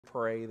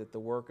pray that the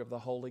work of the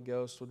Holy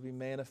Ghost would be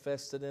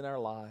manifested in our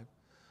life.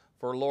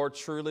 For, Lord,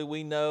 truly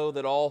we know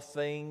that all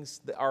things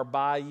that are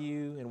by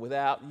you, and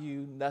without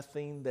you,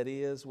 nothing that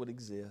is would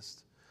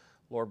exist.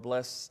 Lord,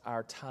 bless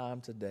our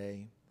time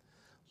today.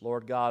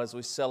 Lord God, as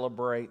we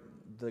celebrate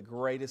the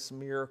greatest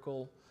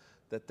miracle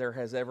that there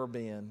has ever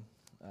been,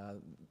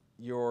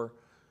 your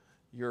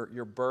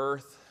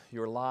birth,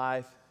 your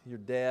life, your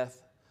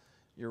death,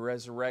 your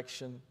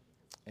resurrection,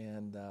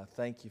 and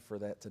thank you for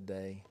that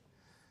today.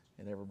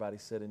 And everybody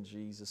said in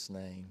Jesus'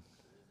 name,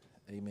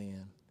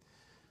 amen.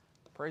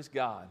 Praise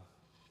God.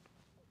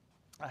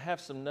 I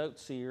have some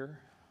notes here.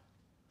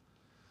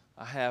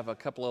 I have a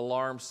couple of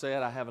alarms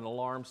set. I have an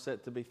alarm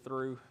set to be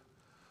through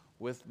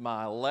with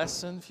my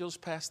lesson. If you'll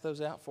just pass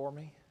those out for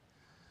me.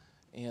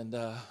 And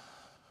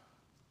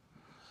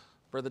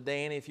Brother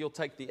Danny, if you'll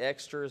take the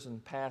extras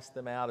and pass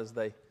them out as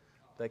they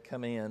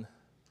come in.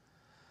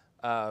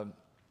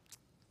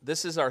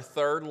 This is our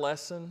third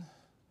lesson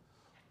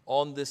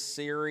on this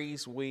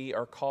series we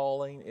are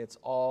calling It's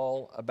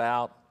All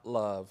About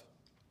Love.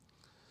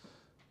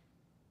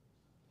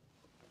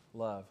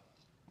 Love.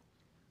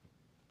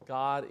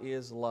 God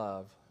is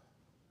love.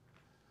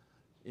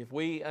 If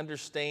we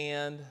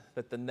understand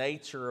that the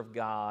nature of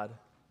God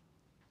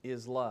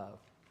is love,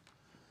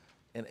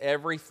 and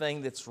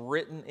everything that's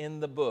written in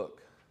the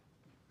book,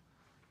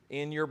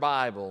 in your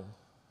Bible,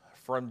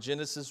 from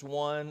Genesis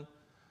 1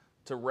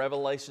 to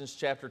Revelation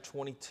chapter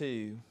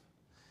 22,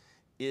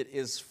 it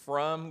is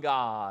from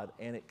God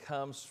and it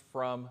comes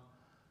from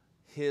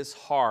His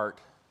heart,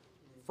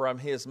 from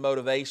His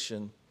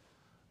motivation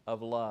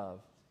of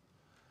love.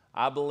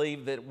 I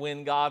believe that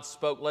when God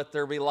spoke, "Let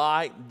there be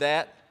light,"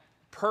 that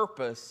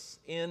purpose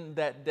in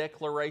that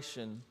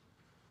declaration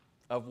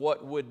of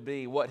what would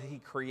be, what He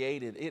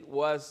created, it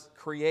was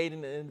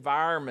creating an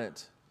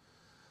environment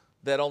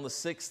that on the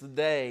sixth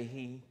day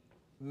He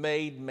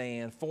made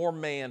man, formed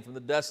man from the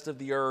dust of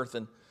the earth,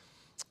 and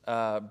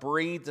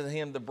breathed in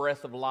him the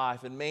breath of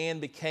life, and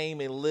man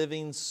became a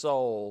living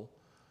soul.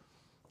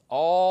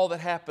 All that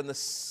happened the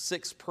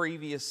 5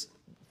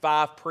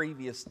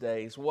 previous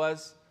days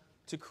was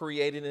to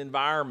create an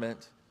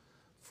environment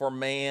for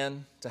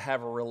man to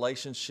have a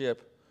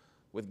relationship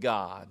with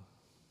God.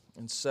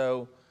 And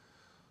so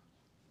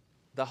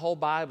the whole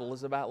Bible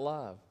is about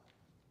love.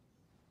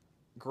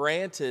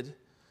 Granted,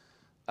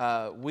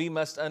 we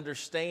must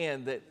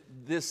understand that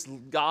this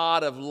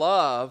God of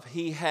love,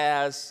 He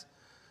has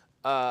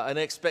an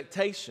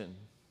expectation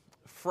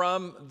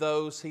from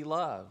those He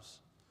loves.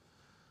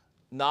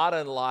 Not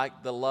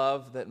unlike the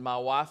love that my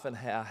wife and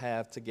I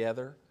have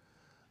together.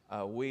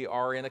 We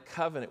are in a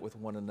covenant with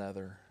one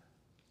another.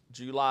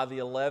 July the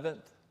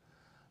 11th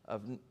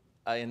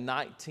in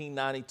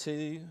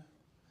 1992,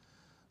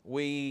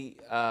 we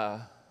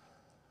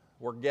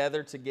were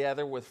gathered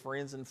together with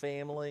friends and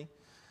family,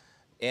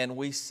 and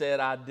we said,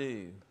 "I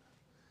do."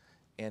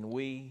 And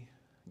we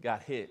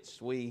got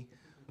hitched. We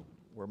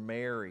were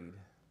married.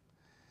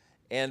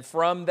 And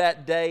from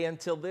that day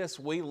until this,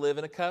 we live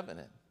in a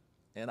covenant.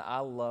 And I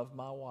love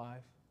my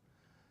wife.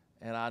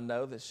 And I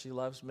know that she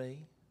loves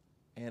me.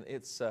 And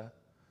it's a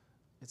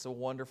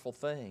wonderful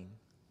thing.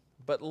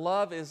 But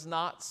love is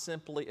not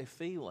simply a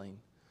feeling.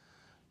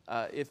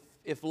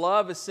 If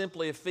love is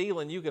simply a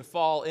feeling, you could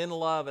fall in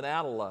love and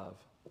out of love.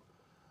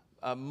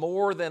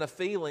 More than a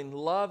feeling,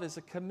 love is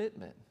a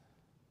commitment.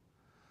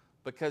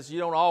 Because you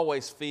don't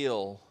always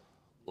feel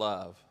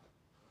love.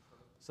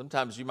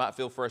 Sometimes you might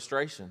feel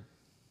frustration.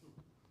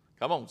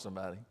 Come on,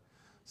 somebody.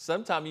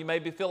 Sometimes you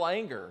maybe feel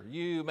anger.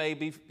 You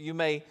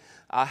may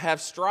have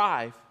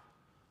strife,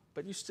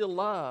 but you still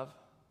love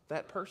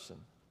that person.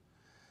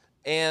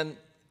 And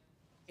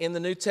in the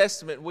New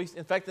Testament,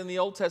 in fact, in the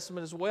Old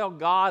Testament as well,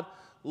 God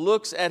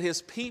looks at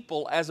His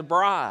people as a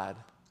bride,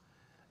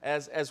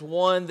 as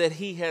one that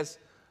He has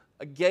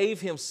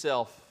gave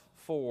Himself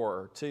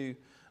for, to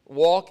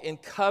walk in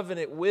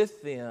covenant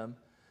with them.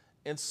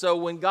 And so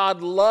when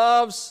God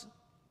loves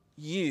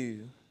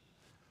you,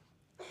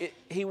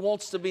 He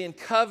wants to be in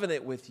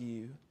covenant with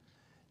you.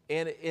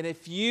 And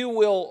if you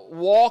will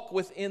walk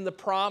within the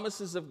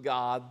promises of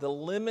God, the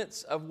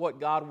limits of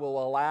what God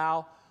will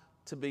allow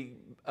to be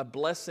a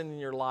blessing in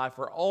your life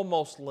are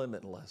almost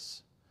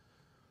limitless.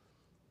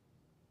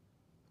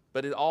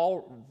 But it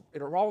all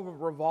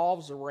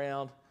revolves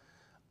around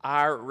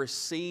our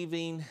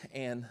receiving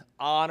and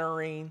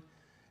honoring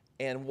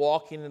and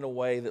walking in a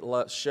way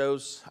that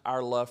shows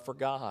our love for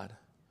God.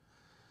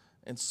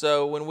 And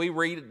so when we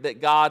read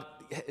that God,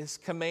 His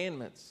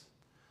commandments,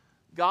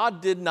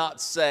 God did not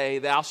say,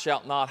 "Thou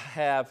shalt not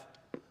have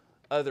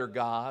other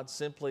gods,"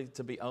 simply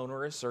to be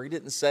onerous, or He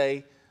didn't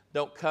say,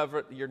 "Don't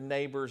covet your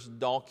neighbor's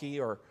donkey,"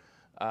 or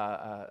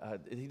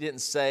He didn't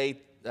say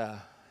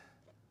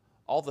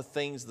all the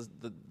things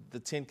the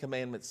Ten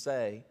Commandments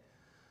say.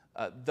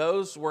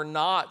 Those were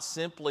not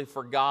simply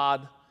for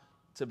God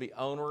to be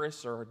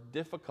onerous or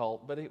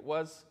difficult, but it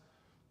was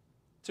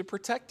to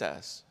protect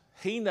us.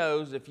 He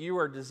knows if you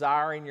are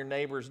desiring your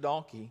neighbor's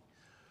donkey,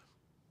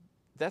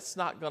 that's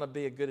not going to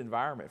be a good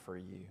environment for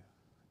you.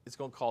 It's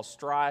going to cause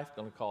strife,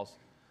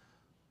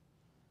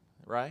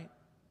 right?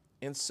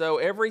 And so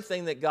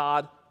everything that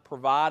God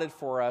provided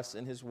for us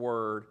in His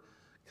Word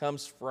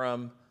comes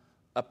from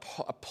a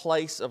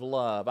place of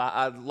love.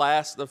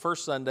 The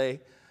first Sunday,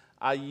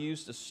 I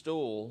used a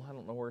stool. I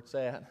don't know where it's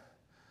at.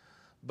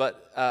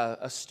 But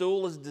a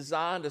stool is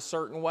designed a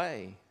certain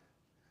way.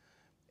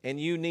 And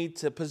you need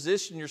to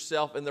position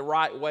yourself in the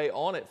right way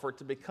on it for it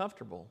to be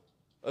comfortable.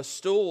 A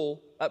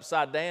stool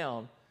upside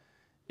down,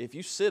 if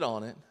you sit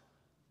on it,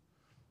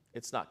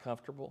 it's not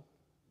comfortable.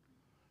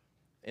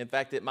 In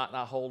fact, it might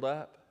not hold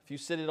up. If you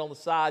sit it on the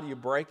side, you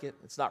break it.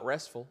 It's not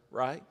restful,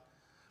 right?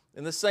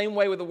 In the same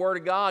way with the Word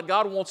of God,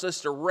 God wants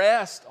us to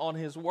rest on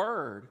His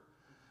Word.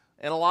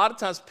 And a lot of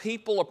times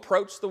people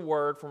approach the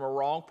Word from a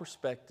wrong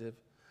perspective.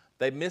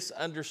 They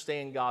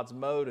misunderstand God's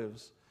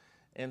motives.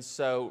 And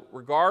so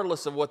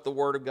regardless of what the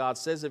Word of God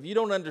says, if you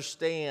don't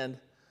understand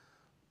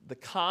the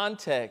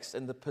context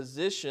and the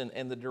position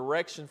and the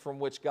direction from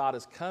which God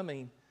is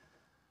coming,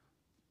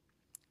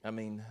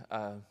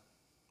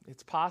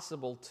 it's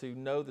possible to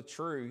know the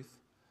truth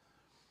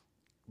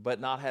but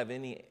not have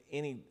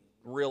any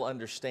real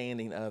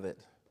understanding of it.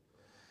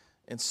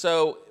 And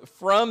so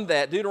from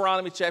that,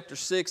 Deuteronomy chapter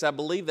 6, I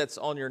believe that's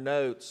on your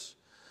notes.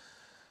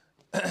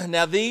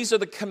 Now these are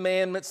the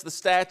commandments, the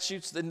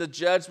statutes, and the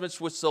judgments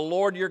which the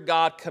Lord your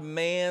God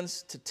commanded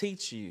to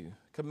teach you,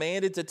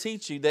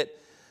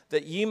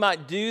 that ye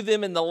might do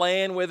them in the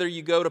land whither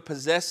you go to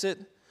possess it,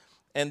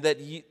 and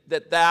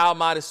that thou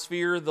mightest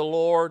fear the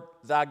Lord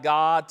thy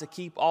God, to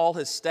keep all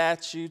His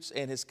statutes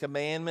and His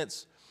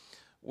commandments,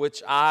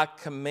 which I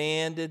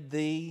commanded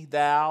thee,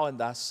 thou and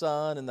thy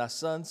son and thy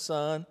son's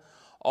son,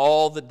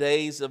 all the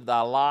days of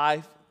thy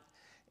life,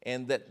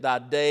 and that thy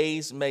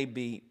days may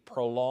be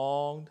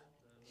prolonged.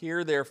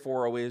 Hear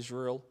therefore, O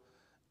Israel,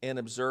 and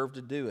observe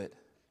to do it,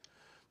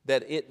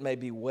 that it may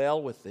be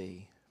well with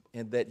thee,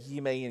 and that ye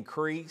may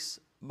increase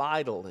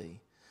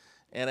mightily.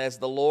 And as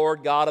the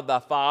Lord God of thy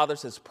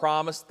fathers has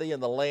promised thee in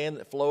the land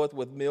that floweth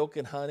with milk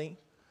and honey.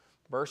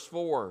 Verse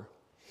 4,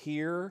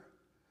 hear,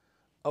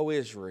 O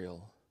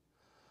Israel,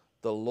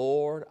 the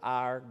Lord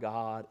our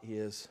God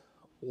is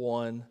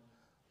one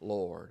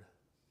Lord.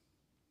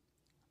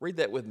 Read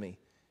that with me.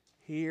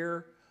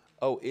 Hear,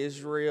 O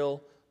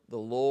Israel, the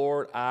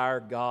Lord our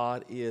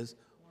God is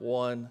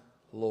one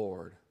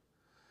Lord.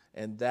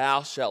 And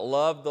thou shalt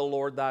love the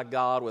Lord thy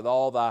God with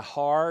all thy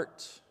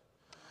heart,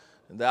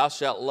 and thou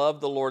shalt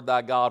love the Lord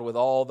thy God with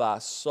all thy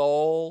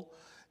soul,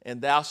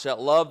 and thou shalt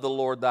love the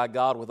Lord thy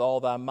God with all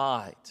thy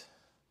might.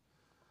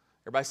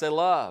 Everybody say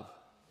love.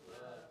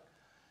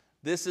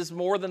 This is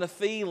more than a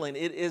feeling.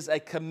 It is a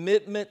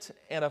commitment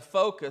and a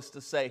focus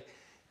to say,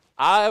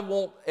 I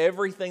want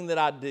everything that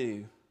I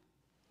do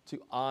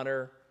to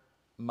honor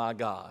my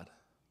God.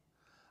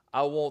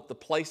 I want the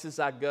places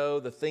I go,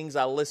 the things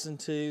I listen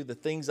to, the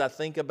things I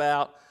think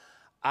about.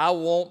 I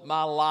want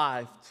my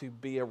life to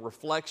be a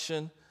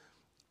reflection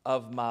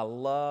of my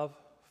love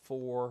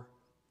for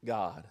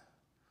God.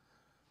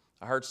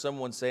 I heard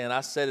someone say, and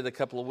I said it a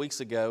couple of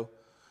weeks ago,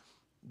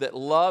 that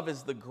love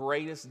is the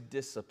greatest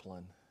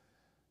discipline.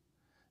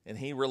 And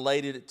he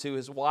related it to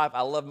his wife.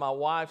 I love my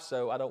wife,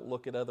 so I don't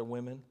look at other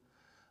women.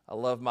 I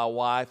love my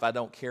wife. I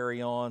don't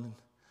carry on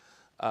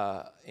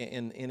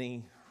in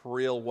any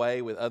real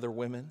way with other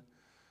women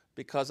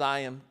because I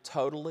am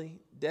totally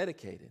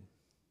dedicated.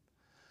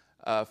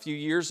 A few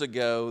years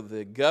ago,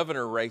 the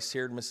governor race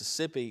here in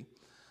Mississippi,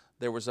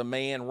 there was a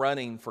man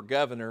running for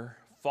governor,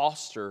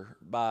 Foster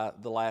by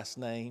the last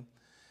name,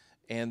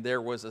 and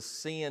there was a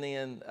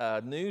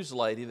CNN news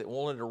lady that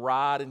wanted to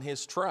ride in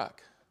his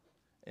truck.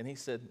 And he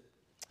said,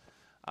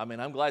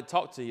 I'm glad to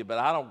talk to you, but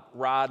I don't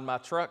ride in my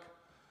truck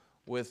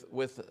with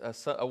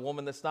a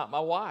woman that's not my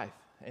wife.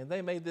 And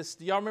they made this,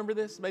 do y'all remember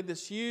this? Made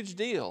this huge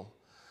deal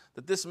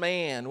that this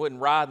man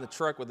wouldn't ride in the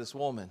truck with this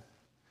woman.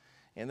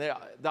 And there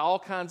all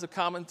kinds of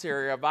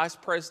commentary. Vice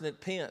President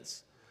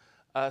Pence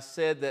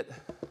said that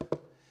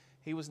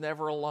he was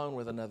never alone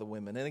with another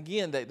woman. And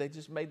again, they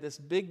just made this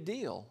big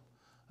deal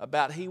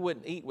about he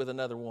wouldn't eat with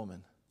another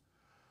woman.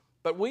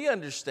 But we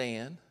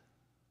understand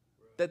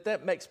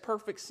that makes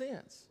perfect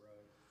sense.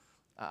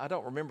 I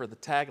don't remember the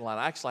tagline.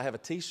 I have a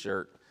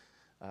T-shirt.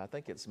 I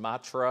think it's My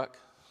Truck.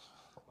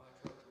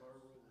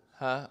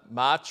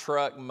 My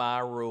Truck, My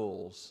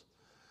Rules.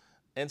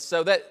 And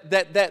so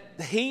that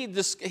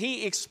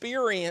he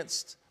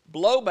experienced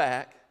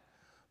blowback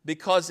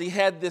because he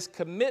had this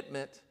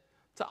commitment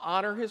to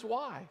honor his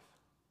wife.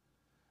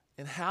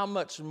 And how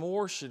much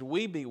more should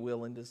we be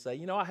willing to say,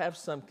 I have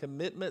some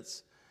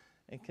commitments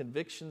and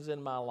convictions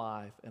in my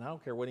life, and I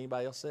don't care what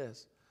anybody else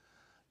says.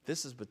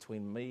 This is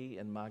between me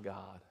and my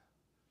God.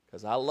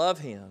 Because I love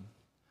Him,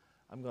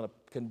 I'm going to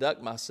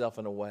conduct myself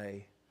in a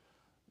way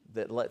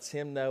that lets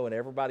Him know and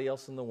everybody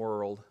else in the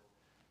world,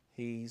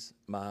 He's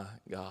my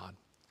God.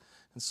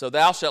 And so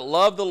thou shalt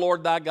love the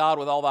Lord thy God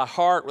with all thy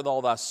heart, with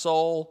all thy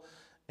soul,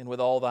 and with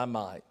all thy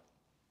might.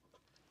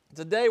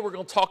 Today we're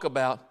going to talk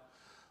about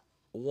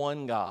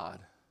one God.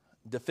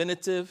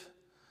 Definitive,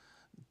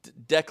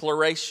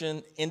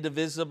 declaration,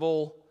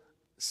 indivisible,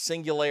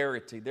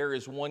 singularity. There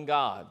is one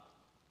God.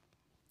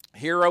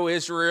 Hear, O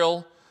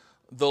Israel,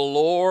 The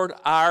Lord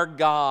our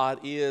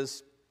God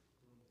is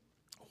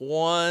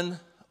one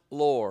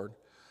Lord.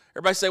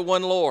 Everybody say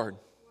one Lord.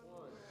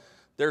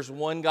 There's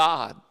one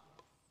God.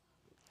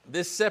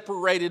 This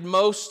separated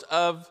most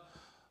of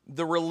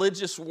the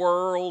religious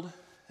world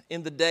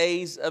in the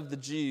days of the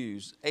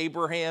Jews.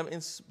 Abraham,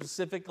 and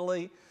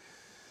specifically,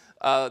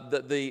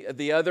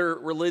 the other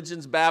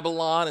religions,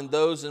 Babylon, and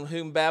those in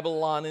whom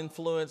Babylon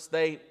influenced,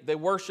 they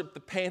worshiped the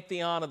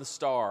pantheon of the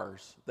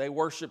stars. They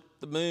worshiped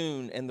the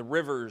moon and the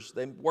rivers.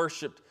 They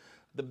worshiped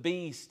the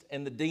beast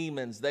and the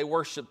demons. They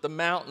worshiped the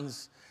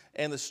mountains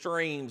and the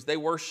streams. They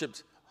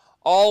worshiped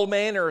all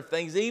manner of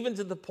things, even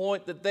to the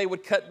point that they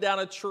would cut down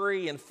a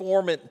tree and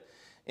form it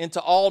into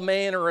all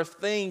manner of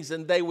things,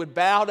 and they would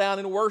bow down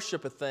and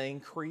worship a thing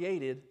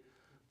created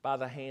by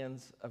the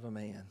hands of a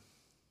man.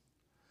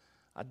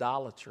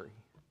 Idolatry,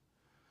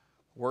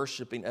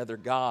 worshiping other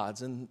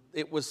gods. And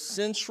it was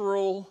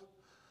central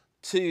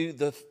to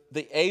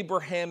the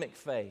Abrahamic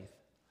faith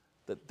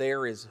that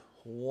there is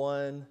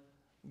one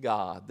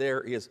God, there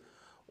is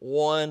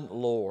one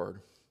Lord.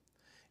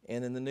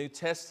 And in the New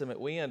Testament,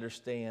 we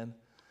understand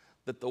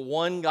that the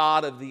one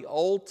God of the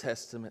Old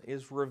Testament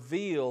is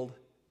revealed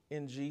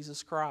in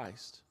Jesus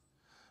Christ.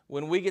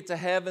 When we get to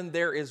heaven,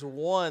 there is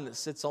one that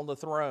sits on the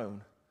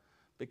throne,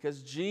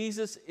 because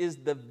Jesus is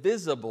the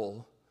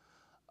visible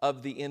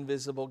of the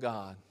invisible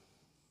God.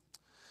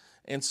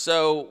 And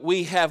so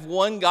we have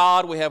one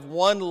God, we have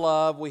one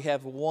love, we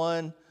have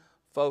one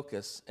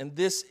focus. And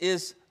this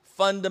is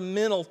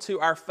fundamental to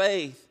our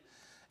faith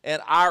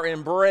and our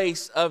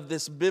embrace of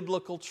this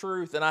biblical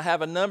truth. And I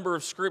have a number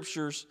of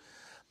scriptures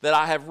that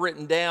I have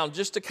written down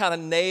just to kind of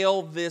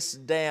nail this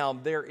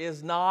down. There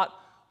is not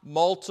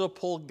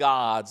multiple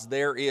gods.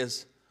 There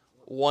is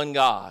one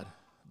God.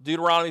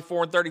 Deuteronomy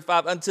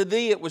 4:35, unto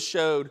thee it was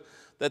showed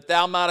that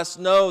thou mightest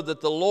know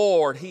that the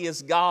Lord, He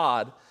is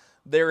God.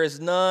 There is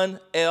none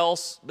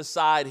else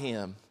beside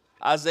Him.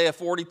 Isaiah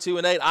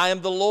 42:8, I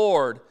am the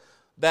Lord,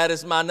 that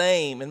is my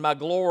name, and my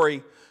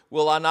glory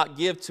will I not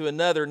give to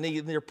another,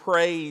 neither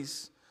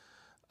praise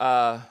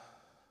to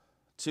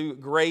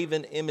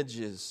graven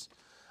images.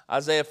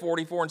 Isaiah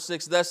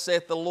 44:6, thus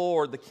saith the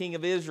Lord, the King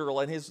of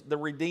Israel, and the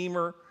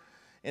Redeemer,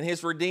 and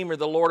His Redeemer,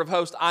 the Lord of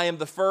hosts, I am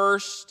the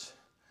first,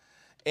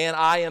 and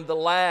I am the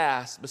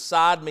last.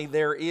 Beside me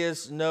there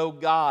is no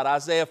God.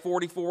 Isaiah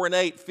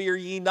 44:8, fear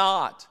ye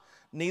not,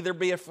 neither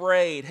be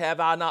afraid. Have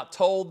I not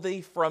told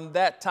thee from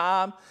that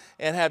time,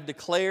 and have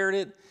declared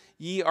it?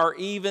 Ye are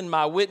even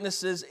my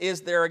witnesses.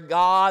 Is there a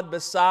God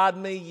beside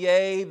me?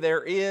 Yea,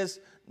 there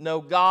is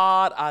no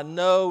God. I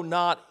know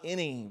not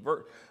any.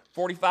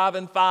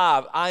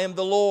 45:5, I am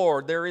the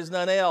Lord, there is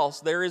none else.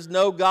 There is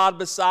no God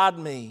beside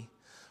me.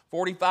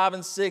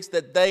 45:6,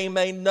 that they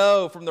may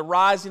know from the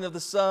rising of the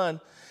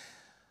sun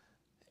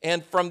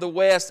and from the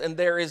west, and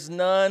there is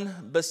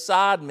none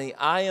beside me.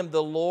 I am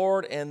the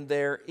Lord, and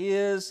there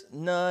is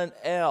none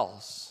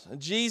else. And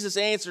Jesus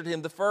answered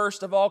him, the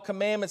first of all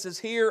commandments is,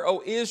 hear,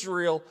 O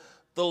Israel,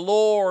 the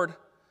Lord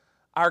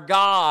our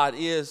God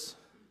is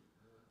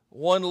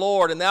one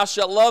Lord, and thou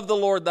shalt love the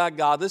Lord thy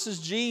God. This is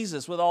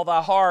Jesus, with all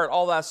thy heart,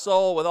 all thy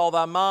soul, with all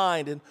thy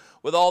mind, and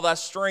with all thy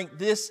strength.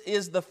 This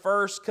is the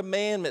first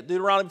commandment.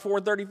 Deuteronomy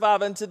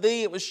 4:35, unto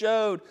thee it was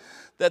showed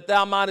that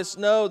thou mightest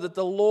know that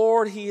the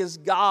Lord, He is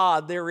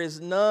God. There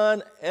is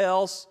none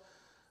else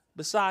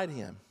beside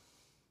Him.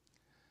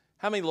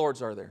 How many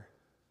lords are there?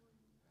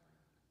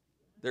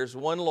 There's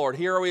one Lord.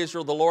 Hear, O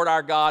Israel, the Lord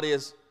our God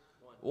is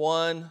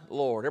one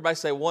Lord. Everybody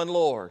say one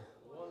Lord.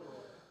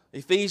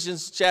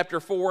 Ephesians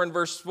chapter 4 and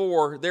verse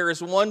 4, there is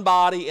one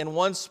body and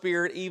one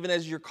Spirit, even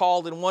as you're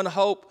called in one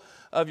hope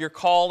of your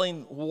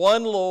calling,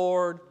 one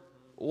Lord,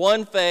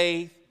 one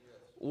faith,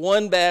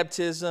 one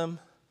baptism,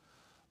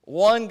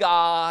 one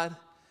God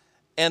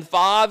and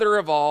Father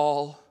of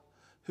all,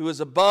 who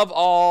is above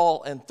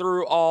all and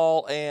through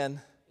all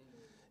and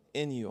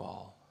in you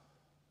all.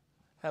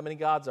 How many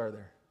gods are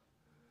there?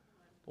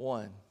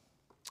 One.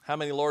 How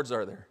many lords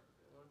are there?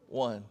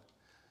 One.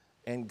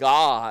 And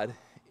God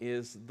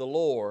is the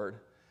Lord,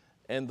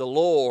 and the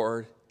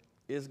Lord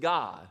is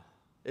God.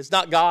 It's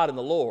not God and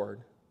the Lord.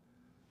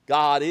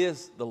 God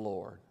is the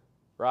Lord,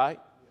 right?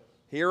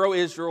 Hear, O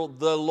Israel,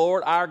 the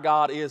Lord our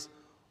God is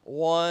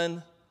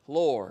one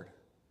Lord,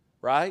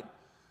 right?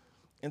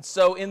 And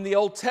so in the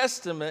Old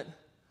Testament,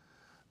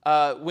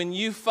 when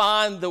you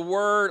find the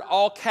word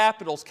all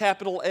capitals,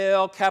 capital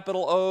L,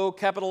 capital O,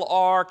 capital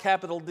R,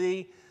 capital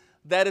D,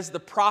 that is the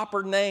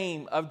proper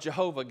name of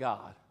Jehovah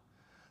God.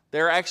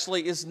 There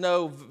actually is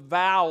no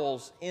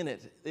vowels in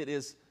it. It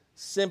is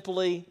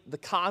simply the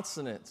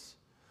consonants.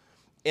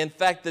 In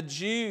fact, the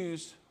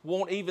Jews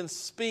won't even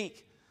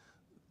speak,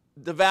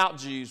 devout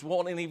Jews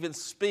won't even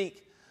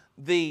speak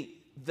the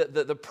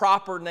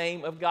proper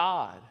name of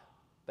God.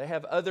 They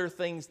have other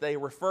things they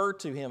refer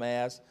to Him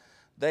as.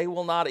 They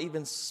will not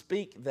even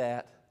speak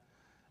that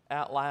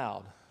out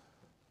loud.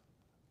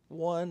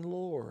 One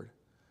Lord.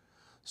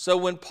 So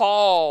when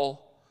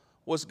Paul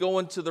was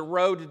going to the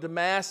road to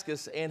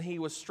Damascus and he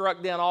was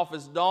struck down off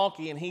his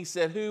donkey and he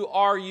said, who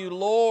are you,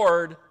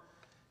 Lord?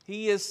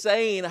 He is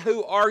saying,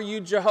 who are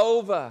you,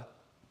 Jehovah?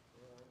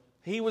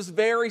 He was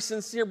very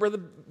sincere. Brother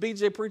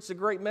BJ preached a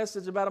great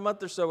message about a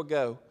month or so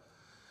ago.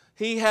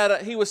 He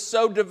was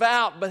so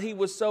devout, but he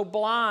was so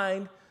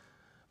blind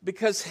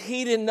because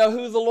he didn't know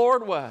who the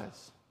Lord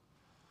was.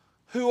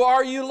 Who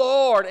are you,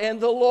 Lord?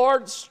 And the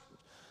Lord,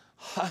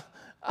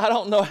 I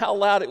don't know how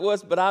loud it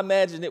was, but I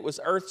imagine it was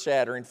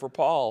earth-shattering for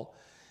Paul.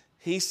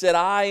 He said,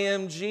 I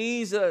am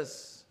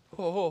Jesus.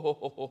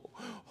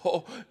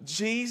 Oh,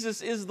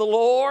 Jesus is the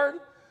Lord?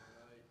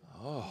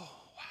 Oh,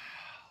 wow.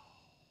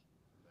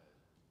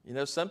 You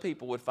know, some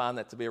people would find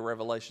that to be a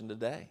revelation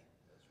today.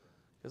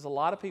 Because a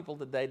lot of people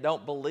today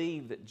don't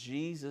believe that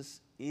Jesus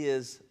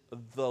is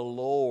the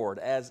Lord,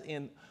 as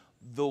in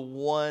the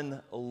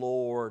one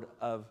Lord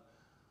of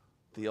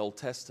the Old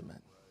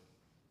Testament.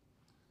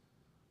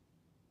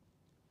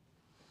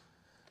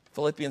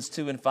 Philippians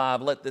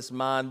 2:5, let this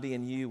mind be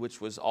in you, which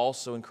was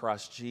also in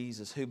Christ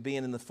Jesus, who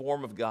being in the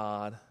form of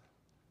God,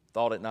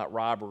 thought it not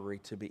robbery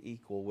to be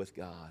equal with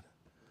God,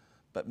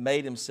 but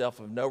made himself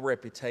of no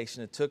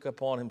reputation, and took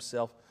upon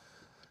himself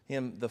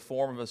the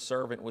form of a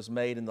servant, was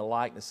made in the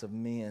likeness of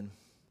men.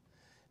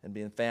 And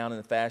being found in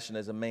the fashion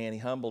as a man, he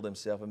humbled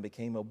himself and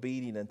became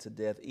obedient unto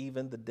death,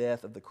 even the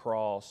death of the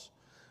cross.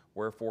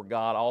 Wherefore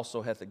God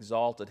also hath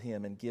exalted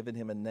him and given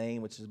him a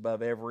name which is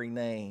above every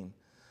name,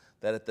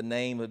 that at the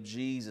name of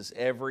Jesus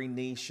every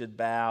knee should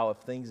bow, of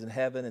things in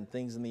heaven and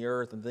things in the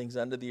earth and things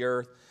under the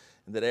earth,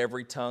 and that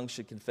every tongue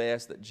should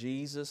confess that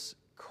Jesus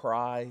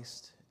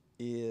Christ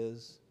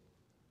is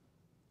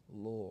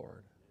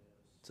Lord,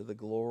 to the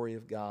glory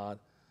of God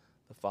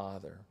the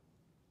Father.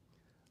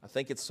 I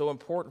think it's so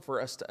important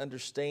for us to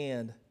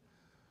understand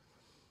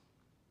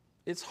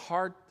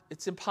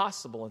it's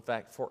impossible, in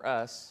fact, for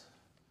us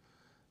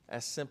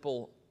as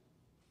simple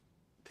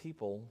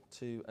people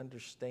to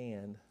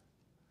understand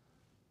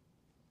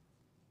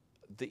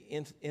the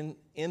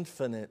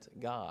infinite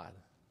God.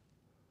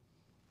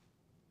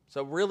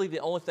 So really the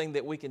only thing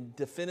that we can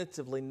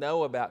definitively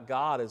know about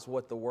God is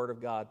what the Word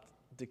of God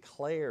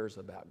declares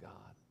about God.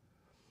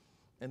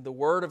 And the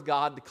Word of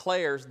God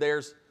declares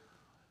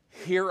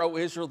Hear, O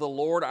Israel, the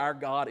Lord our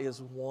God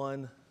is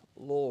one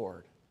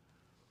Lord.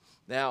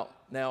 Now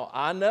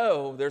I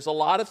know there's a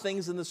lot of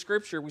things in the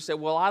Scripture we say,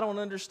 well, I don't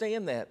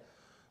understand that.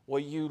 Well,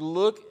 you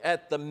look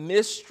at the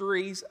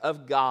mysteries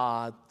of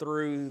God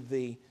through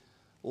the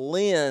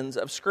lens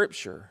of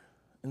Scripture.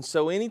 And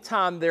so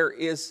anytime there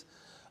is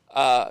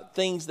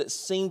things that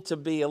seem to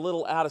be a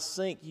little out of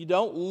sync, you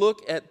don't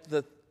look at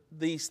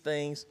these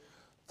things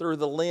through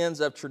the lens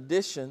of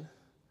tradition.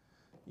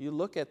 You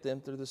look at them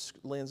through the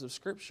lens of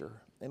Scripture.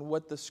 And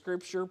what the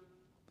Scripture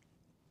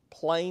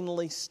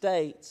plainly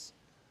states,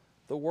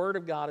 the Word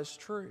of God is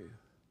true.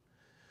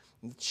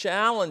 And the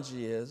challenge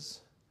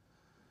is,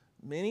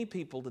 many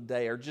people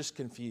today are just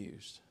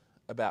confused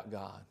about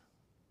God,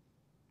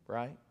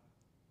 right?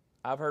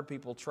 I've heard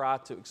people try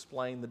to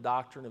explain the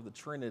doctrine of the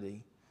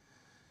Trinity,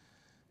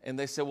 and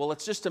they say, well,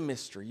 it's just a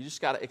mystery. You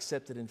just got to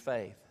accept it in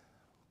faith.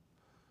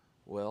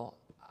 Well,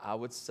 I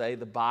would say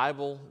the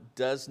Bible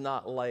does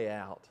not lay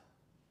out,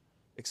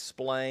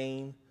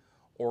 explain,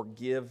 or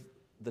give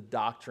the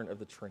doctrine of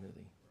the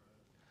Trinity.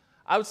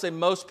 I would say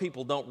most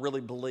people don't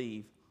really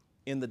believe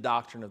in the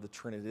doctrine of the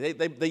Trinity.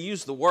 They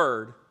use the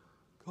word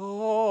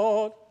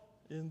God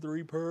in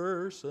three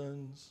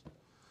persons.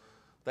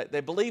 They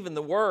believe in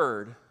the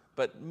word,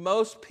 but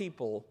most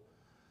people,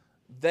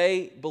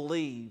 they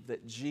believe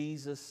that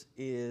Jesus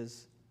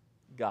is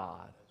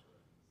God.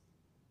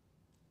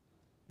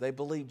 They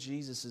believe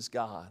Jesus is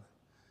God.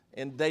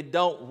 And they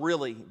don't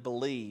really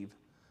believe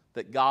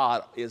that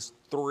God is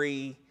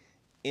three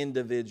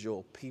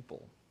individual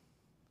people.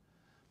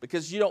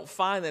 Because you don't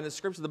find that in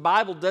Scripture. The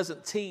Bible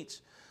doesn't teach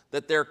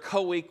that they're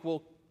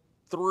co-equal,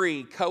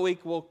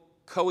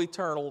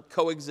 co-eternal,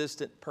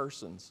 coexistent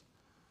persons.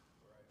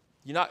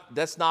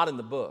 That's not in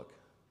the book.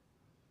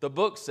 The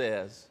book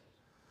says,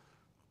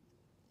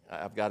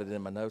 I've got it in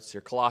my notes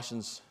here,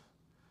 Colossians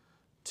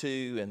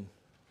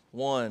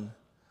 2:1,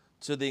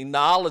 to the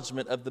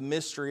acknowledgement of the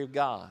mystery of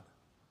God.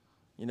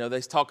 You know,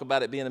 they talk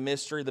about it being a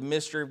mystery, the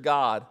mystery of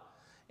God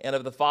and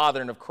of the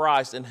Father and of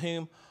Christ, in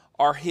whom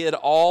are hid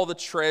all the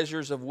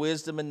treasures of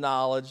wisdom and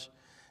knowledge.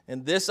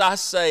 And this I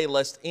say,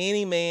 lest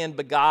any man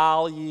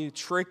beguile you,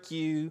 trick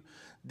you,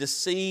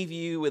 deceive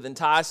you with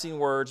enticing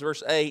words.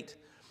 Verse 8,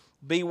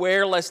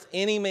 beware lest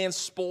any man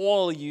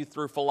spoil you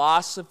through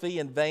philosophy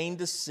and vain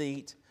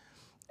deceit,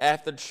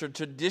 after the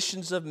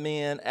traditions of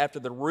men, after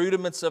the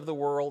rudiments of the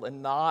world,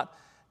 and not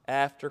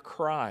after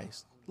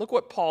Christ. Look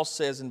what Paul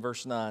says in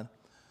verse 9.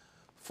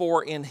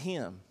 For in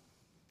him,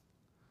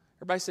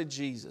 everybody say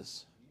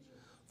Jesus.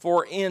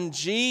 For in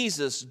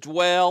Jesus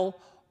dwell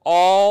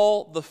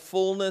all the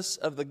fullness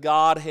of the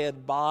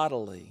Godhead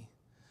bodily,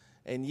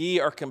 and ye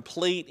are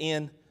complete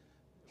in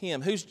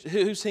him.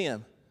 Who's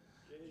him?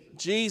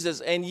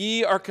 Jesus. And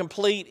ye are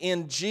complete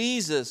in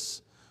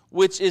Jesus,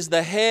 which is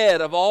the head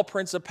of all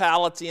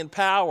principality and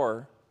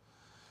power.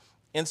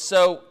 And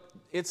so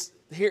it's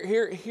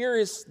here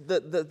is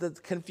the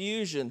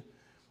confusion.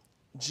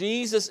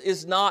 Jesus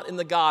is not in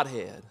the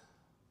Godhead.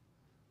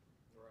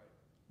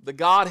 The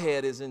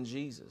Godhead is in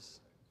Jesus.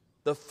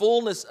 The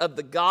fullness of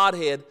the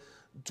Godhead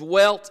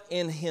dwelt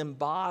in him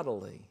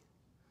bodily.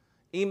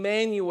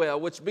 Emmanuel,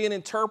 which being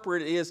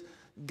interpreted is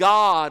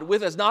God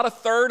with us, not a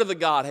third of the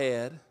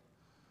Godhead,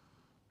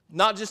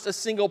 not just a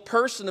single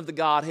person of the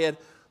Godhead,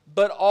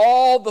 but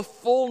all the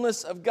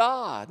fullness of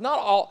God. Not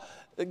all.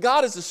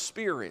 God is a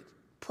spirit.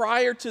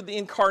 Prior to the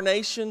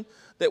incarnation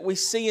that we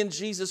see in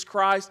Jesus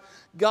Christ,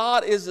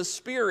 God is a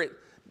spirit.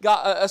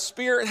 God, a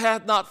spirit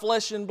hath not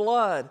flesh and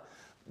blood.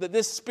 That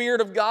this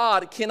Spirit of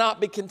God cannot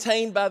be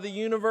contained by the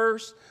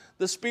universe.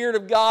 The Spirit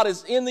of God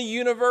is in the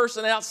universe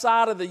and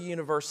outside of the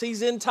universe.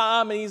 He's in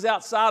time and He's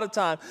outside of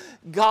time.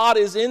 God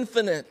is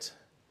infinite.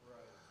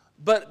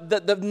 But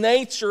the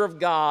nature of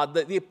God,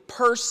 the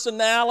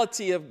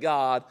personality of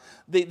God,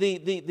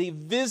 the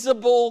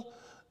visible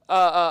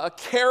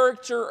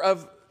character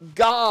of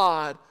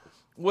God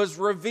was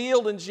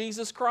revealed in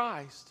Jesus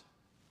Christ.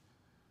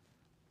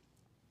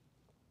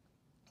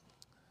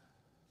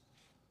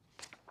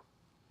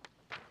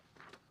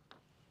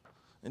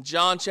 In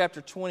John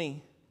chapter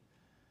 20,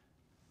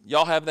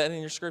 y'all have that in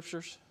your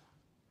scriptures?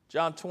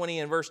 John 20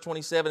 and verse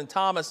 27, and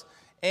Thomas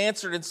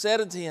answered and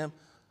said unto him,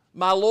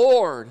 My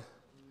Lord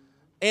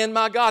and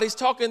my God. He's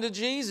talking to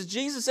Jesus.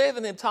 Jesus said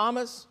to him,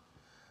 Thomas,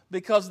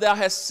 because thou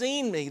hast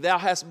seen me, thou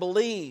hast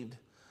believed.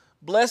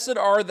 Blessed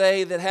are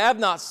they that have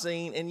not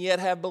seen and yet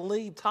have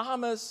believed.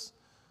 Thomas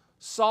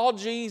saw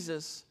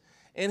Jesus,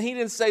 and he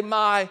didn't say,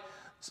 my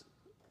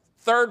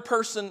third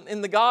person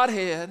in the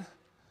Godhead.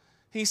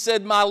 He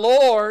said, my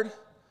Lord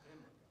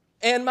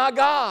and my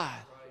God.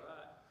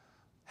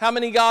 How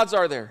many gods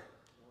are there?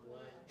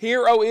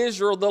 Hear, O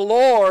Israel, the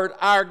Lord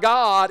our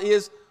God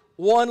is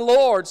one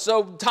Lord.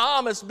 So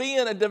Thomas,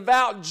 being a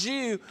devout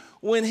Jew,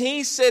 when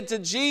he said to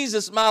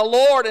Jesus, my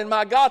Lord and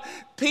my God,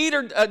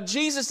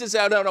 Jesus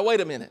said, no,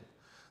 wait a minute.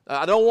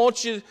 I don't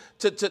want you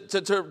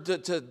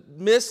to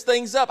miss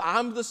things up.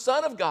 I'm the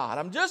Son of God.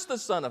 I'm just the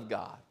Son of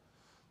God.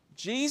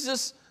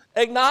 Jesus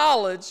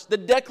acknowledged the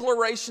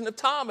declaration of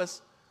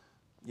Thomas.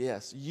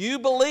 Yes, you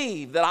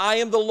believe that I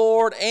am the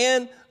Lord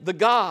and the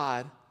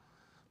God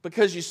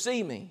because you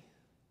see me.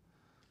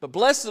 But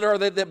blessed are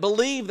they that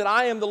believe that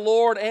I am the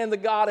Lord and the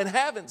God and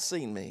haven't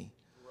seen me.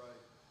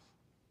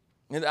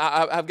 Right. And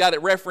I've got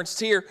it referenced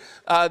here.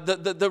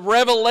 The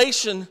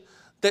revelation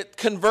that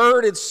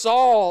converted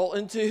Saul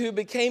into who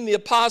became the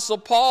Apostle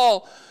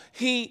Paul,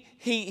 he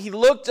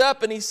looked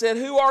up and he said,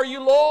 who are you,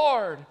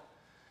 Lord?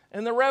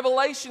 And the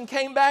revelation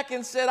came back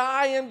and said,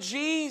 I am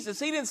Jesus.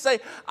 He didn't say,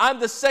 I'm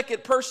the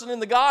second person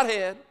in the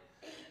Godhead.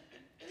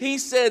 He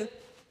said,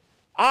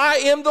 I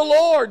am the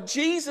Lord.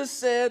 Jesus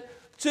said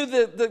to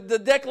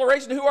the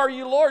declaration, who are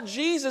you, Lord?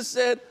 Jesus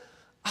said,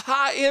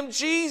 I am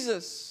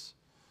Jesus.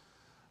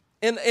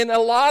 And a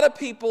lot of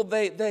people,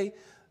 they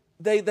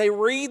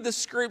read the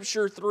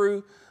Scripture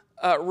through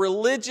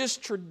religious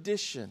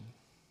tradition.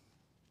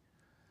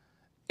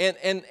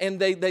 And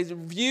they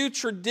view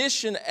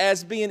tradition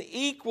as being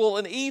equal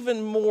and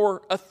even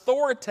more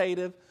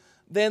authoritative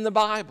than the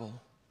Bible.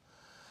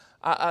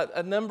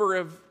 A number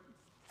of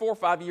 4 or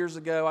 5 years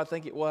ago, I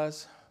think it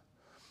was,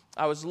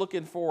 I was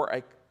looking for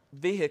a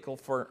vehicle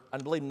for, I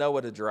believe,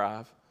 Noah to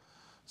drive.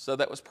 So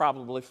that was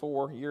probably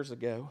 4 years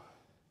ago.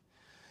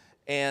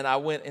 And I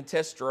went and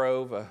test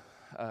drove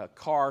a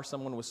car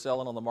someone was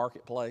selling on the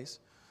marketplace.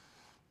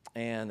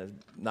 And a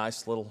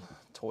nice little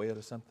Toyota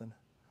or something.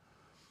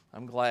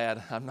 I'm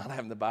glad I'm not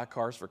having to buy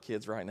cars for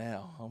kids right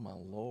now. Oh, my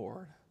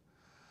Lord.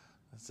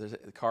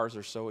 The cars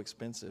are so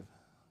expensive.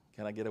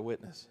 Can I get a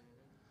witness?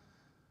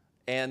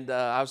 And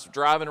I was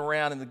driving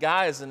around, and the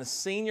guy is in a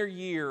senior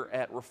year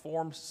at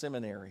Reformed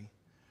Seminary.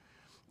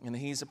 And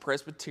he's a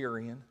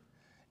Presbyterian.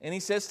 And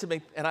he says to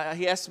me, and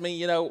he asked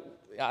me,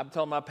 I'm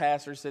telling my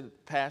pastor, he said,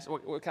 Pastor,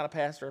 what kind of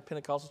pastor? A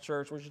Pentecostal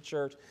church? Where's your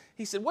church?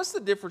 He said, what's the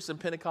difference in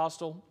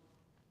Pentecostal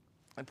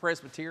and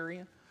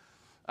Presbyterian?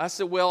 I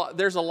said, well,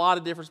 there's a lot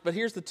of difference, but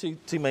here's the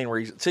two main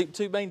reasons.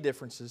 Two main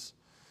differences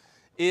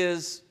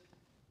is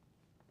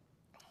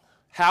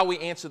how we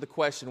answer the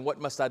question,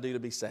 what must I do to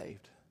be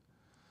saved?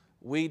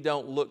 We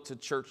don't look to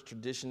church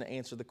tradition to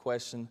answer the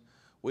question.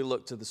 We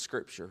look to the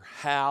Scripture.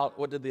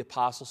 What did the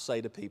apostles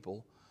say to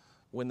people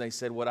when they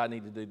said, what I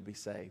need to do to be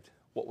saved?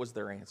 What was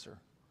their answer?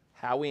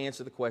 How we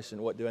answer the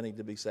question, what do I need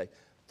to be saved?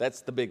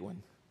 That's the big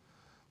one.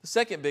 The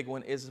second big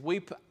one is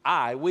we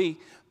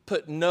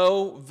put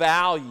no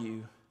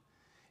value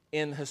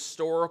in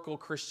historical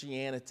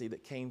Christianity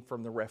that came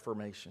from the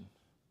Reformation.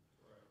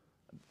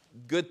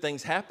 Good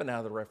things happened out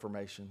of the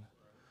Reformation,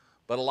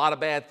 but a lot of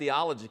bad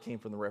theology came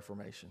from the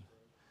Reformation.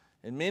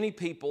 And many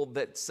people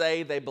that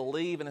say they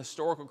believe in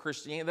historical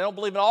Christianity, they don't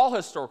believe in all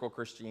historical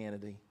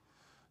Christianity,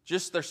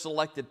 just their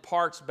selected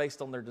parts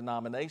based on their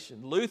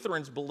denomination.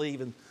 Lutherans believe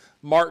in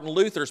Martin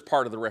Luther's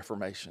part of the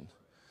Reformation.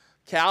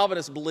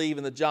 Calvinists believe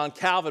in the John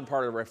Calvin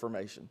part of the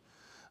Reformation.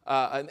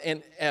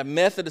 And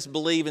Methodists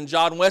believe in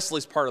John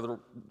Wesley's part of the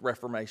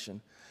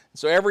Reformation.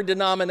 So every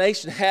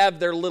denomination have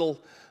their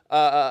little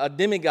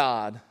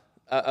demigod.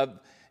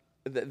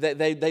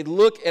 They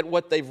look at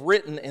what they've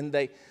written and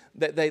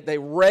they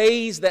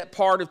raise that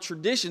part of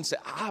tradition. Say,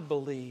 I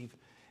believe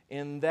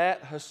in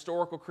that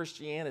historical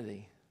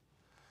Christianity.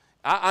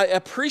 I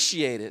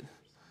appreciate it,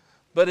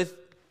 but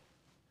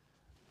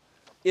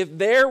if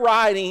they're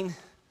writing,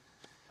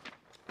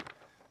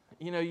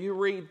 you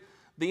read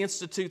the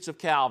Institutes of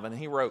Calvin,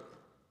 he wrote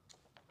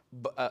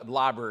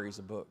libraries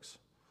of books.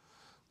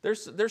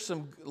 There's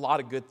a lot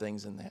of good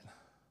things in that.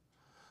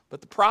 But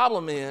the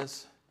problem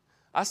is,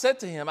 I said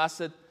to him, I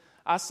said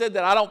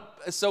that I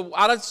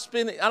don't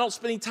spend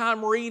any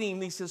time reading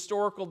these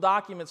historical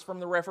documents from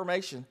the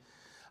Reformation.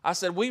 I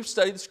said, we've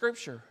studied the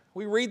Scripture.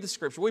 We read the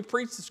Scripture. We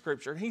preach the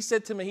Scripture. And he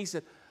said to me,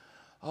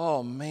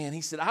 oh man, he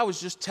said, I was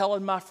just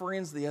telling my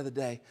friends the other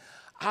day,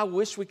 I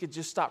wish we could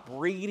just stop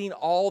reading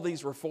all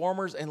these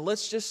reformers and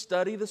let's just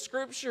study the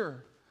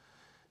Scripture.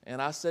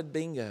 And I said,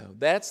 bingo.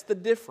 That's the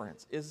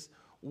difference, is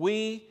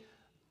we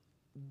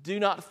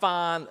do not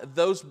find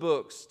those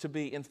books to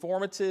be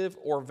informative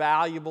or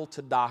valuable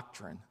to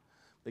doctrine,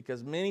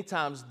 because many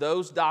times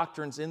those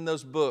doctrines in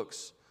those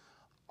books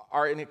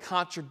are in a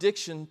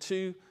contradiction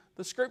to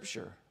the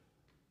Scripture.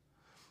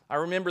 I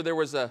remember there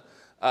was a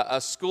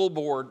school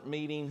board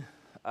meeting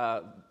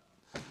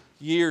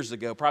years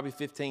ago, probably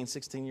 15,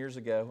 16 years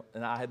ago,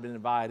 and I had been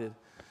invited.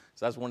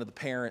 So I was one of the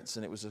parents,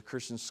 and it was a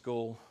Christian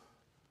school,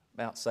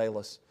 Mount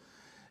Salus.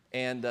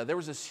 And there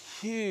was this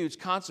huge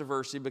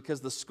controversy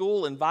because the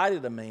school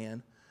invited a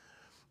man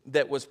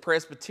that was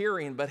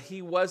Presbyterian, but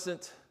he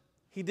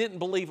didn't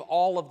believe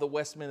all of the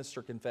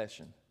Westminster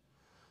Confession.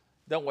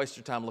 Don't waste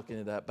your time looking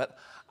it up. But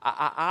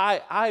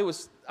I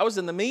was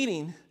in the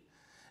meeting,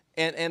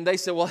 and they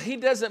said, well, he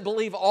doesn't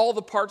believe all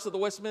the parts of the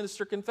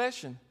Westminster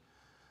Confession.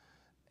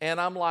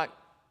 And I'm like,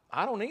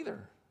 I don't either.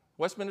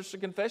 Westminster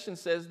Confession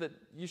says that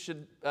you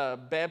should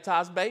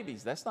baptize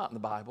babies. That's not in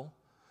the Bible.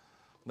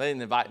 They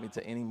didn't invite me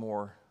to any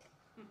more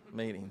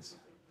meetings.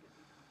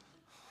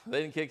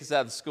 They didn't kick us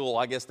out of the school.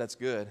 I guess that's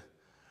good.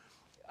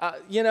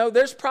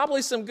 There's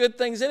probably some good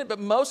things in it, but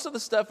most of the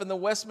stuff in the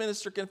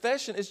Westminster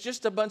Confession is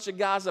just a bunch of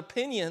guys'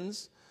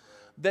 opinions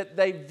that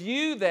they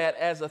view that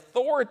as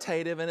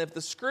authoritative, and if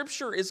the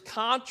Scripture is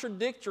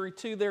contradictory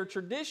to their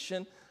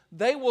tradition,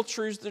 they will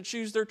choose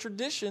their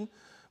tradition,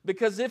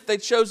 because if they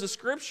chose the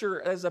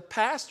Scripture as a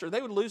pastor,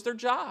 they would lose their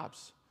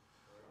jobs.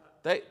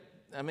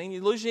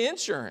 You lose your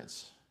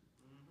insurance,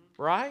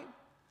 right?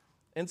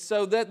 And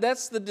so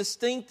that's the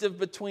distinctive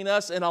between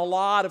us and a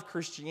lot of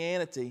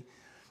Christianity,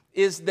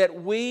 is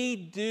that we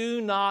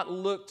do not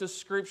look to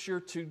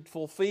Scripture to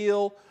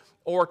fulfill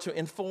or to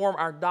inform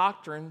our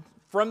doctrine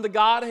from the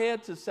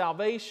Godhead to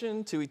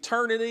salvation to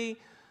eternity.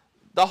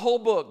 The whole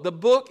book. The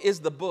book is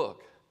the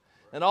book.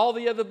 And all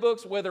the other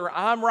books, whether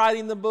I'm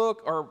writing the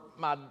book or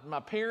my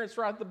parents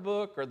write the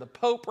book or the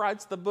Pope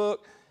writes the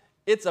book,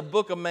 it's a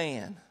book of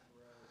man.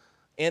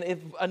 And if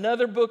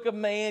another book of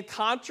man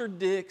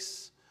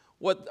contradicts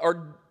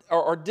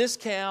or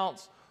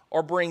discounts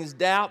or brings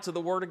doubt to the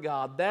Word of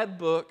God, that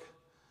book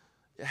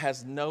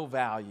has no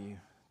value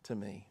to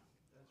me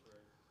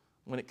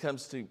when it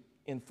comes to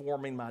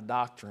informing my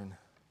doctrine.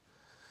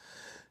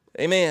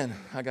 Amen.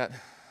 I got a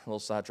little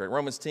sidetracked.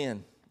 Romans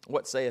 10,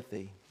 what saith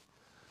thee?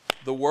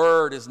 The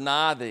word is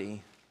nigh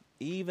thee,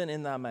 even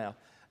in thy mouth.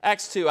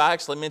 Acts 2, I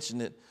actually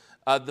mentioned it.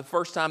 The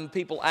first time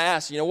people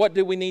asked, what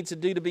do we need to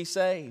do to be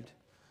saved?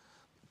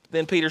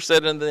 Then Peter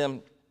said unto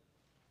them,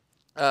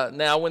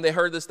 now when they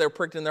heard this, they were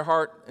pricked in their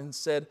heart and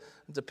said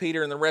unto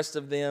Peter and the rest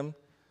of them,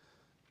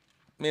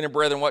 men and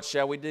brethren, what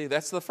shall we do?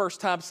 That's the first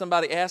time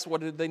somebody asked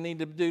what do they need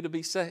to do to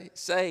be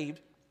saved.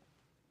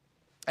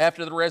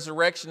 After the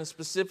resurrection, and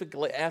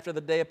specifically after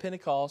the day of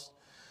Pentecost.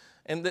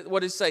 And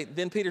what did it say?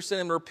 Then Peter said to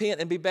them, repent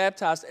and be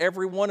baptized,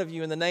 every one of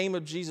you, in the name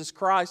of Jesus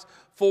Christ,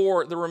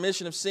 for the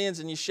remission of sins,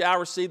 and you shall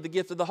receive the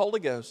gift of the Holy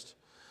Ghost.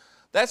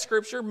 That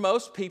scripture,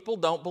 most people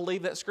don't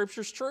believe that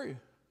scripture is true.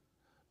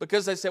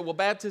 Because they say, well,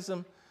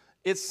 baptism,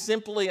 it's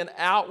simply an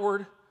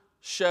outward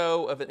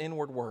show of an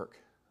inward work.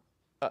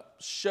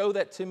 Show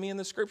that to me in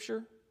the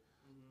Scripture.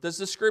 Does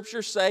the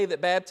Scripture say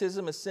that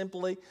baptism is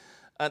simply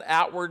an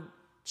outward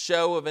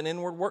show of an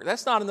inward work?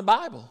 That's not in the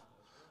Bible.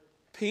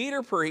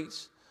 Peter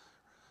preached,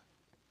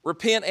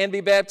 repent and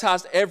be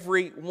baptized,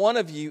 every one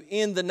of you,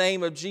 in the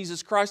name of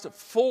Jesus Christ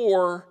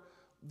for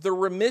the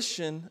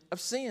remission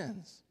of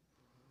sins.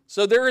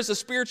 So there is a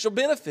spiritual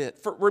benefit.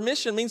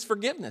 Remission means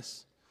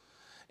forgiveness.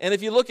 And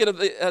if you look at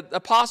the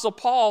Apostle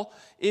Paul,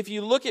 if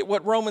you look at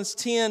what Romans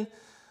 10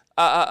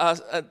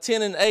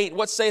 and 8,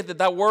 what saith that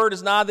thy word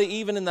is nigh thee,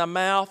 even in thy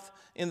mouth,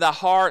 in thy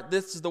heart.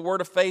 This is the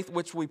word of faith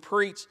which we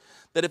preach,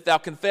 that if thou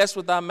confess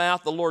with thy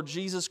mouth the Lord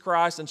Jesus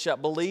Christ, and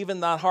shalt believe in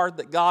thy heart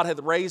that God hath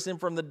raised him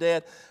from the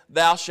dead,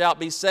 thou shalt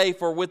be saved.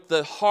 For with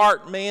the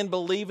heart man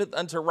believeth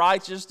unto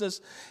righteousness,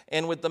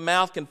 and with the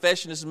mouth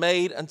confession is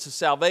made unto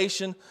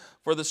salvation.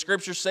 For the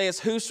Scripture saith,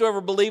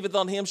 whosoever believeth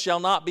on him shall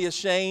not be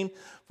ashamed,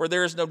 for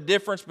there is no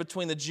difference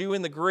between the Jew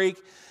and the Greek.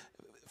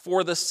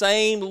 For the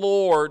same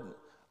Lord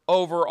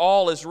over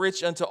all is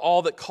rich unto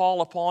all that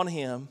call upon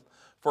him.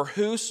 For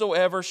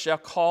whosoever shall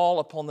call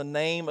upon the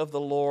name of the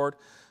Lord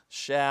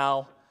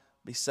shall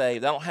be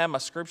saved. I don't have my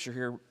scripture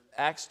here.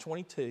 Acts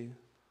 22,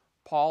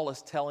 Paul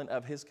is telling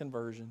of his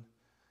conversion.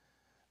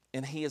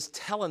 and he is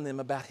telling them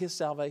about his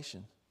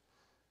salvation.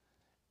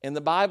 And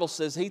the Bible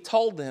says he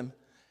told them,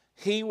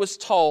 he was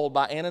told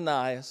by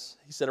Ananias,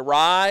 he said,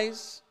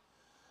 "Arise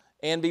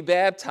and be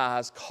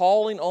baptized,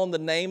 calling on the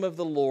name of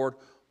the Lord,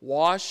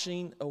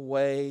 washing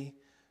away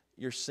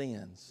your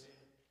sins."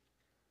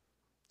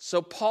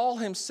 So Paul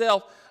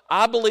himself,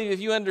 I believe, if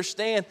you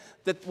understand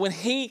that when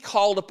he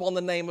called upon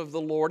the name of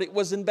the Lord, it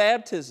was in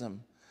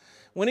baptism.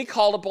 When he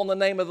called upon the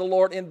name of the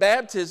Lord in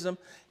baptism,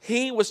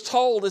 he was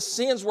told his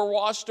sins were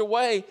washed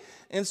away.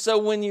 And so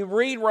when you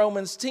read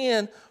Romans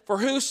 10, "For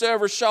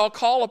whosoever shall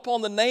call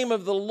upon the name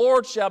of the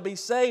Lord shall be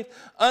saved,"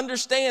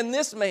 understand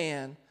this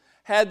man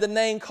had the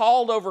name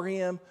called over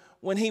him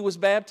when he was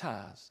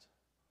baptized.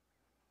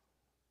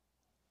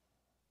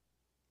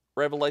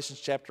 Revelation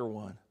chapter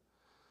 1.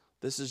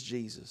 This is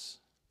Jesus.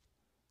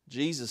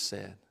 Jesus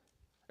said,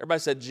 everybody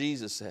said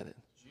Jesus said it.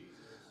 Jesus.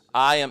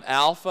 "I am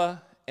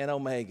Alpha and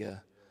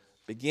Omega,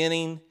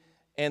 beginning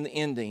and the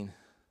ending."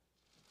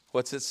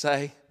 What's it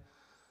say?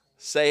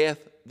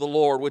 "Saith the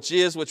Lord, which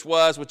is, which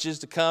was, which is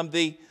to come."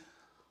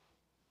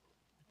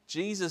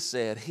 Jesus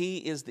said he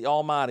is the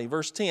Almighty.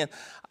 Verse 10,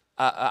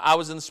 "I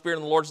was in the Spirit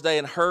on the Lord's day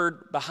and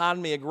heard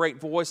behind me a great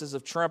voice as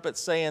of trumpets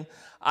saying,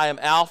 I am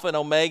Alpha and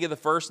Omega, the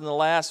first and the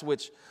last,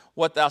 which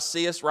what thou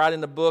seest, write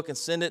in the book and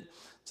send it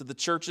to the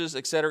churches,"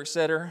 etc.,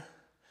 etc.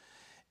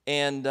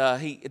 And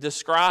he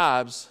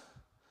describes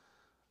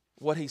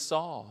what he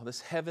saw,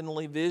 this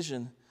heavenly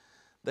vision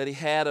that he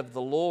had of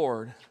the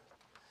Lord.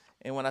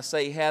 And when I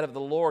say he had of the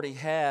Lord, he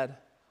had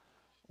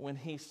when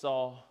he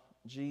saw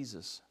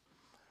Jesus.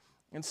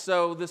 And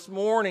so this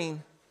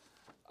morning,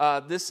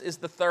 this is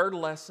the third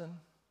lesson.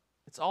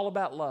 It's all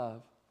about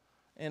love.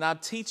 And I'm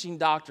teaching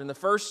doctrine. The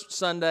first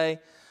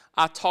Sunday,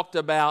 I talked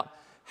about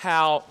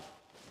how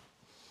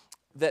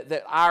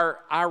that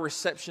our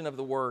reception of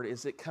the word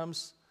is it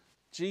comes,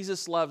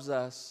 Jesus loves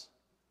us,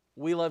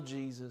 we love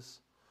Jesus,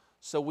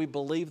 so we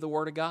believe the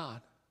word of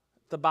God.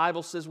 The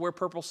Bible says wear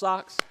purple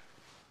socks,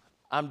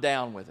 I'm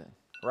down with it,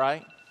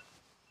 right?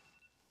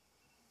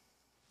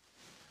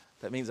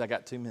 That means I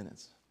got 2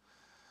 minutes.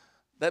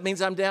 That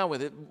means I'm down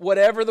with it.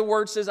 Whatever the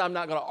word says, I'm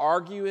not going to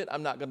argue it,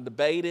 I'm not going to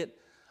debate it.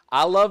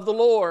 I love the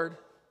Lord,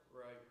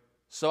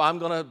 so I'm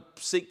going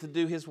to seek to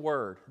do His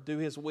word, do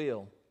His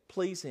will,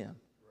 please Him,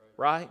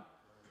 right?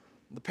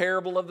 The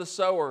parable of the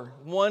sower,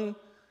 one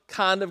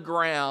kind of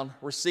ground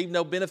received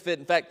no benefit.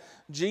 In fact,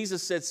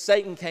 Jesus said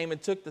Satan came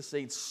and took the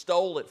seed,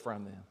 stole it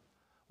from them.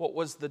 What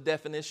was the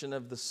definition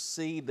of the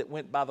seed that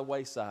went by the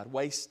wayside?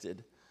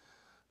 Wasted.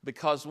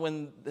 Because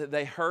when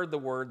they heard the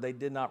word, they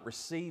did not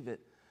receive it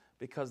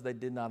because they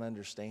did not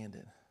understand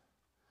it.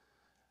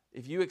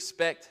 If you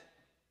expect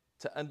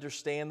to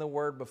understand the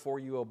word before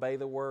you obey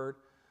the word,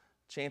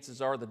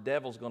 chances are the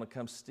devil's going to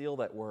come steal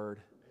that word.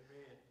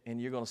 Amen.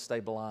 And you're going to stay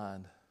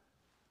blind.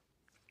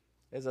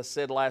 As I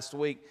said last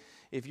week,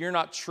 if you're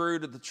not true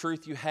to the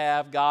truth you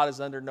have, God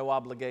is under no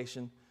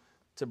obligation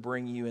to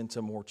bring you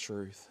into more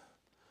truth.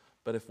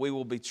 But if we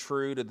will be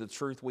true to the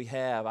truth we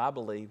have, I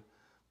believe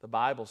the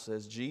Bible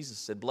says, Jesus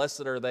said,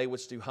 "Blessed are they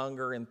which do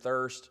hunger and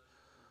thirst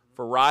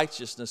for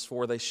righteousness,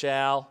 for they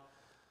shall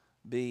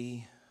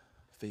be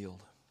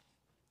filled."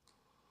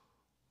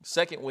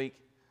 Second week,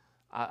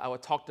 I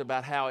talked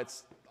about how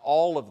it's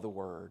all of the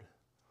Word,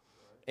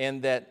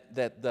 and that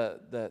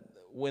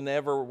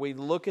whenever we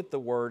look at the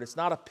Word, it's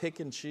not a pick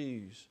and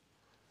choose.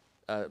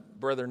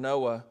 Brother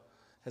Noah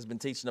has been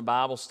teaching a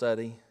Bible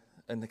study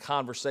and the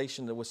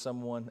conversation with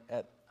someone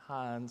at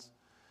Hines.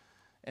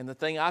 And the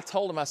thing I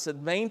told him, I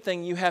said, main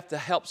thing you have to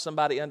help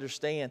somebody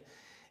understand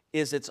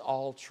is it's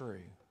all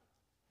true.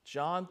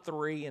 John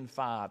 3 and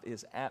 5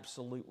 is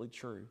absolutely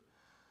true.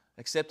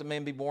 Except a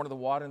man be born of the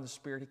water and the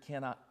Spirit, he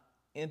cannot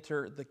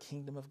enter the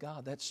kingdom of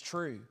God. That's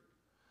true.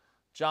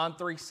 John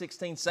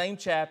 3:16, same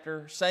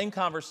chapter, same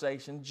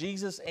conversation.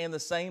 Jesus and the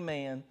same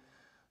man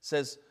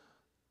says,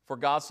 "For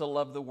God so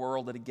loved the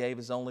world that He gave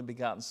His only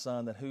begotten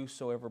Son, that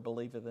whosoever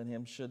believeth in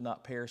Him should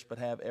not perish but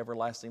have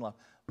everlasting life."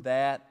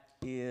 That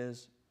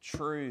is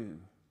true.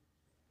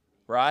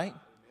 Right?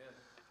 Amen.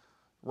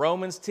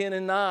 Romans 10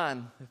 and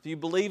 9. If you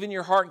believe in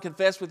your heart and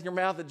confess with your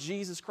mouth that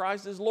Jesus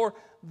Christ is Lord,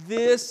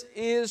 this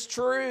is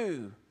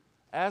true.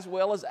 As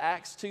well as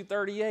Acts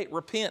 2:38.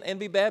 Repent and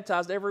be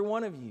baptized, every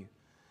one of you.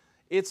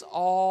 It's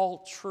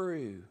all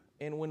true.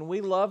 And when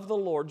we love the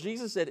Lord,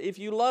 Jesus said, "If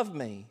you love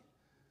me,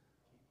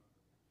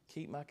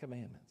 keep my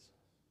commandments."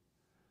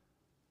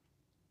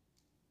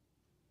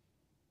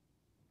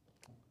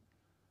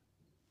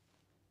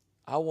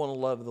 I want to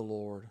love the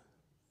Lord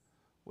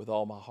with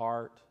all my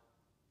heart,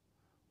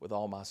 with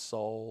all my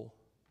soul,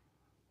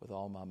 with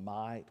all my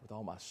might, with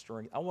all my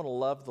strength. I want to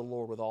love the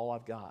Lord with all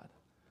I've got.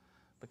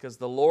 Because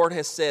the Lord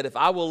has said, if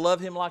I will love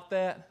Him like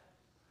that,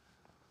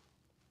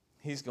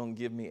 He's going to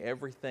give me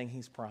everything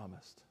He's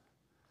promised.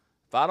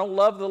 If I don't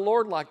love the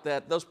Lord like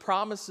that, those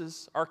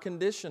promises are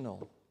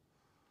conditional.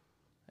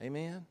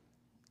 Amen?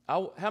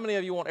 How many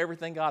of you want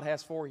everything God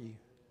has for you?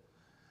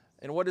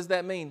 And what does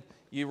that mean?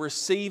 You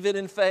receive it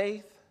in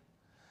faith,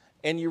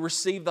 and you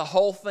receive the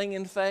whole thing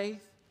in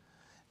faith,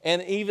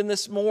 And even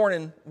this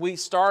morning, we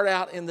start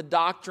out in the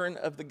doctrine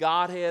of the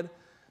Godhead.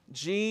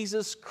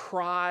 Jesus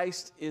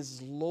Christ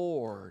is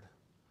Lord.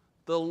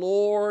 The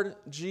Lord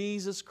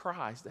Jesus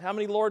Christ. How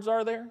many Lords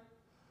are there?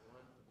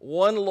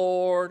 One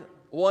Lord,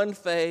 one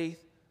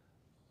faith,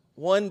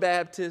 one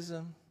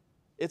baptism.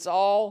 It's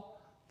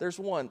all, there's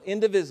one,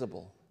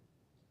 indivisible.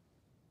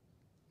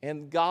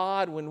 And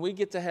God, when we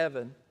get to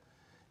heaven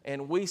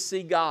and we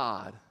see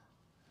God,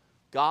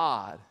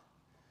 God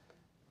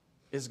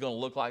is going to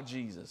look like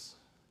Jesus.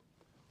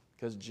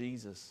 Because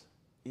Jesus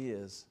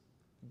is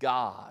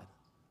God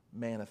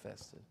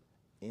manifested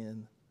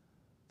in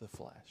the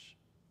flesh.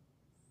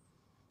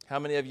 How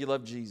many of you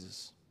love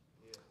Jesus?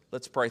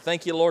 Let's pray.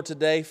 Thank you, Lord,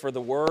 today for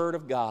the Word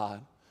of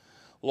God.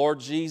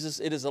 Lord Jesus,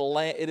 it is a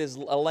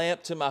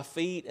lamp to my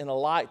feet and a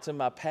light to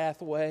my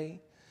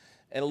pathway.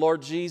 And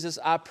Lord Jesus,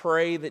 I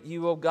pray that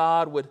you, oh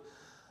God, would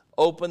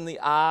open the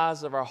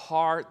eyes of our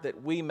heart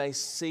that we may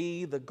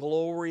see the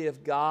glory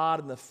of God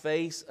in the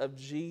face of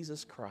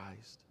Jesus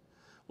Christ.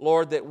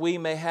 Lord, that we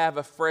may have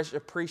a fresh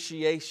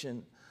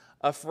appreciation,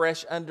 a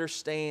fresh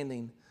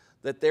understanding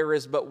that there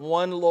is but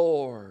one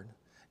Lord,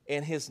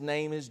 and His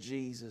name is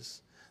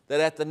Jesus. That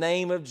at the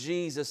name of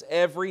Jesus,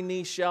 every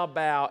knee shall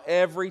bow,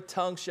 every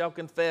tongue shall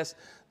confess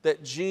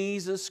that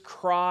Jesus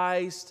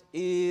Christ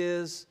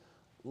is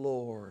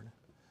Lord.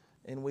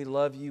 And we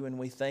love you and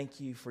we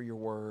thank you for your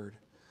word.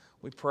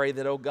 We pray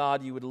that, oh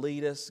God, you would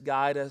lead us,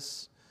 guide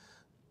us.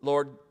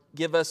 Lord,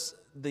 give us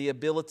the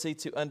ability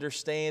to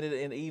understand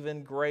it, and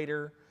even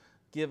greater,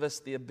 give us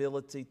the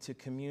ability to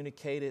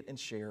communicate it and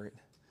share it.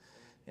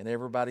 And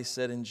everybody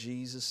said in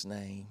Jesus'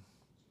 name,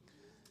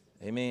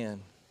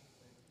 amen.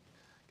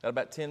 Got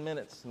about 10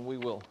 minutes and we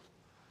will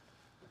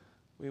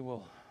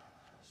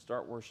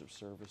start worship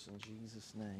service in Jesus' name.